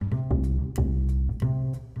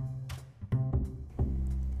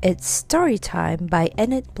It's story time by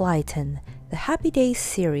Enid Blyton, the Happy Days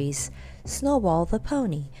series, Snowball the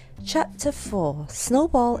Pony, Chapter 4,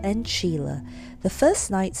 Snowball and Sheila. The first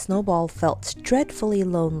night Snowball felt dreadfully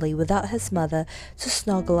lonely without his mother to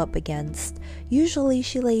snuggle up against. Usually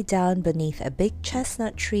she lay down beneath a big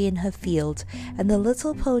chestnut tree in her field, and the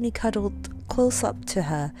little pony cuddled close up to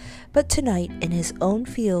her. But tonight, in his own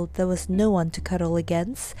field, there was no one to cuddle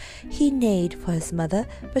against. He neighed for his mother,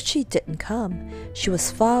 but she didn't come. She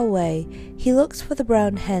was far away. He looked for the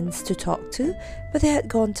brown hens to talk to, but they had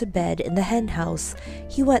gone to bed in the hen house.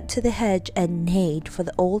 He went to the hedge and neighed for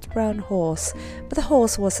the old brown horse, but the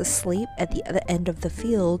horse was asleep at the other end of the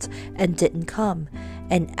field and didn't come.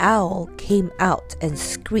 An owl came out and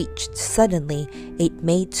screeched suddenly. It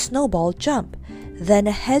made Snowball jump. Then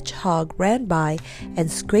a hedgehog ran by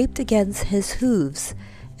and scraped against his hooves.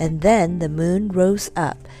 And then the moon rose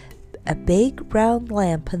up, a big round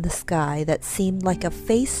lamp in the sky that seemed like a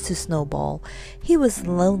face to Snowball. He was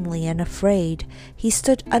lonely and afraid. He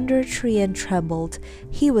stood under a tree and trembled.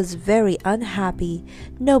 He was very unhappy.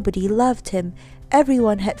 Nobody loved him.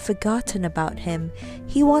 Everyone had forgotten about him.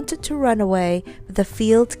 He wanted to run away, but the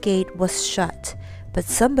field gate was shut. But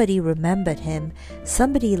somebody remembered him.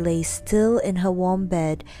 Somebody lay still in her warm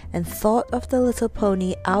bed and thought of the little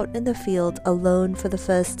pony out in the field alone for the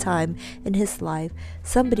first time in his life.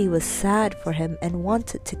 Somebody was sad for him and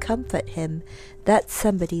wanted to comfort him. That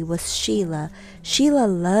somebody was Sheila. Sheila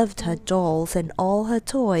loved her dolls and all her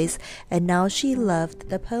toys, and now she loved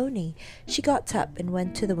the pony. She got up and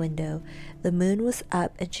went to the window. The moon was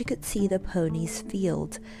up and she could see the pony's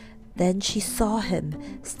field. Then she saw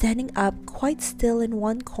him, standing up quite still in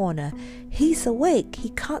one corner. He's awake.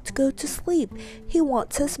 He can't go to sleep. He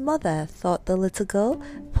wants his mother, thought the little girl.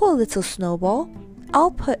 Poor little Snowball.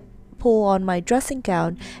 I'll pull on my dressing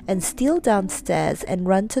gown and steal downstairs and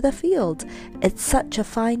run to the field. It's such a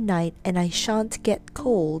fine night and I shan't get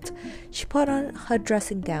cold. She put on her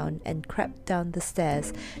dressing gown and crept down the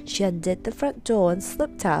stairs. She undid the front door and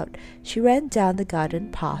slipped out. She ran down the garden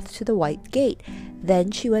path to the white gate.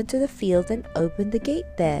 Then she went to the field and opened the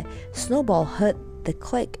gate there. Snowball heard the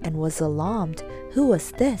click and was alarmed. Who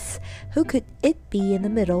was this? Who could it be in the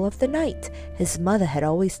middle of the night? His mother had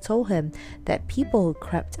always told him that people who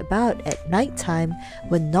crept about at night time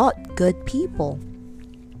were not good people.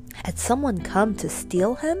 Had someone come to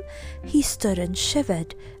steal him? He stood and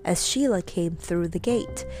shivered as Sheila came through the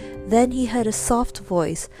gate. Then he heard a soft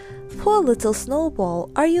voice. Poor little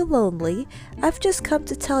Snowball, are you lonely? I've just come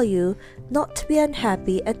to tell you not to be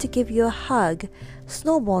unhappy and to give you a hug.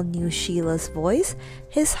 Snowball knew Sheila's voice.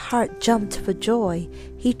 His heart jumped for joy.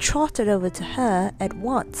 He trotted over to her at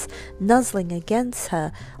once, nuzzling against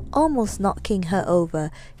her, almost knocking her over.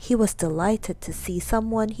 He was delighted to see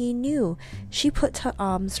someone he knew. She put her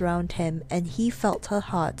arms round him, and he felt her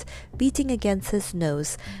heart beating against his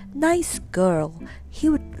nose. Nice girl! He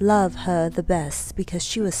would love her the best because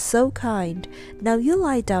she was so kind. Now you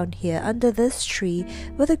lie down here under this tree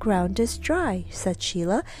where the ground is dry, said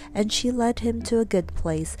Sheila, and she led him to a good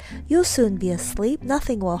place. You'll soon be asleep.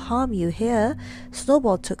 Nothing will harm you here.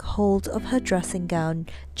 Snowball took hold of her dressing gown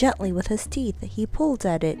gently with his teeth. He pulled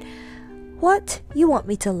at it. What? You want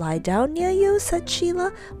me to lie down near you? Said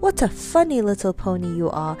Sheila. What a funny little pony you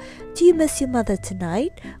are. Do you miss your mother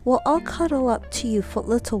tonight? Well, I'll cuddle up to you for a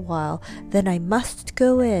little while, then I must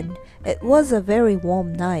go in. It was a very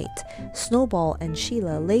warm night. Snowball and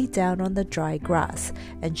Sheila lay down on the dry grass,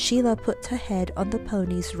 and Sheila put her head on the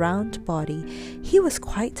pony's round body. He was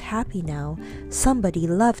quite happy now. Somebody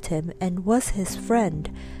loved him and was his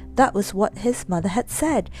friend. That was what his mother had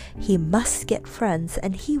said. He must get friends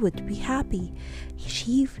and he would be happy.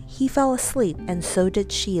 He fell asleep, and so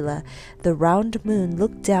did Sheila. The round moon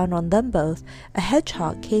looked down on them both. A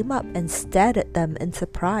hedgehog came up and stared at them in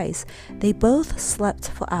surprise. They both slept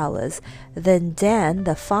for hours. Then Dan,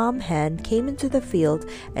 the farm hand, came into the field,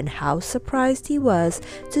 and how surprised he was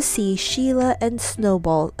to see Sheila and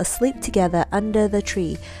Snowball asleep together under the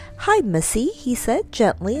tree. Hi, Missy, he said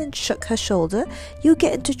gently and shook her shoulder. You'll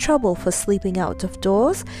get into trouble for sleeping out of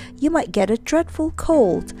doors. You might get a dreadful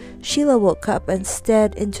cold. Sheila woke up and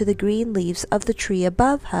stared into the green leaves of the tree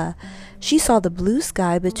above her. She saw the blue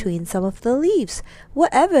sky between some of the leaves.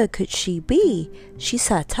 Whatever could she be? She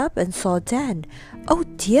sat up and saw Dan. Oh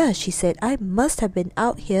dear, she said, I must have been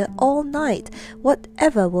out here all night.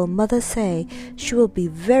 Whatever will Mother say? She will be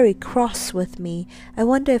very cross with me. I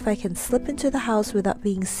wonder if I can slip into the house without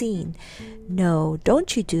being seen. No,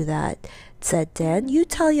 don't you do that, said Dan. You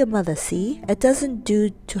tell your mother, see? It doesn't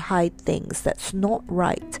do to hide things. That's not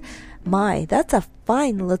right. My, that's a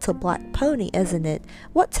fine little black pony, isn't it?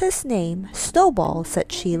 What's his name? Snowball,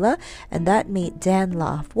 said Sheila, and that made Dan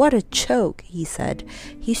laugh. What a joke, he said.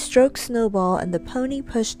 He stroked Snowball, and the pony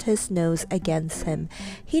pushed his nose against him.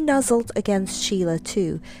 He nuzzled against Sheila,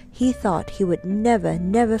 too. He thought he would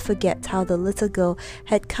never forget how the little girl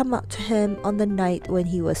had come up to him on the night when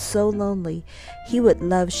he was so lonely. He would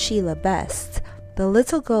love Sheila best. The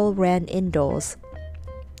little girl ran indoors.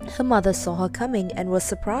 Her mother saw her coming and was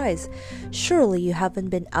surprised. Surely you haven't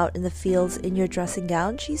been out in the fields in your dressing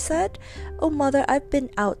gown, she said. Oh, mother, I've been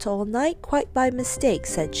out all night, quite by mistake,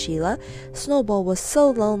 said Sheila. Snowball was so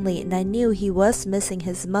lonely and I knew he was missing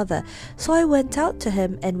his mother, so I went out to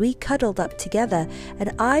him and we cuddled up together,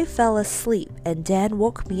 and I fell asleep and Dan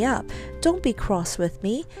woke me up. Don't be cross with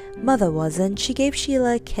me. Mother wasn't. She gave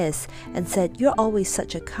Sheila a kiss and said, You're always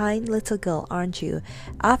such a kind little girl, aren't you?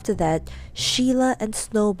 After that, Sheila and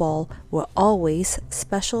Snowball were always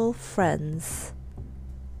special friends.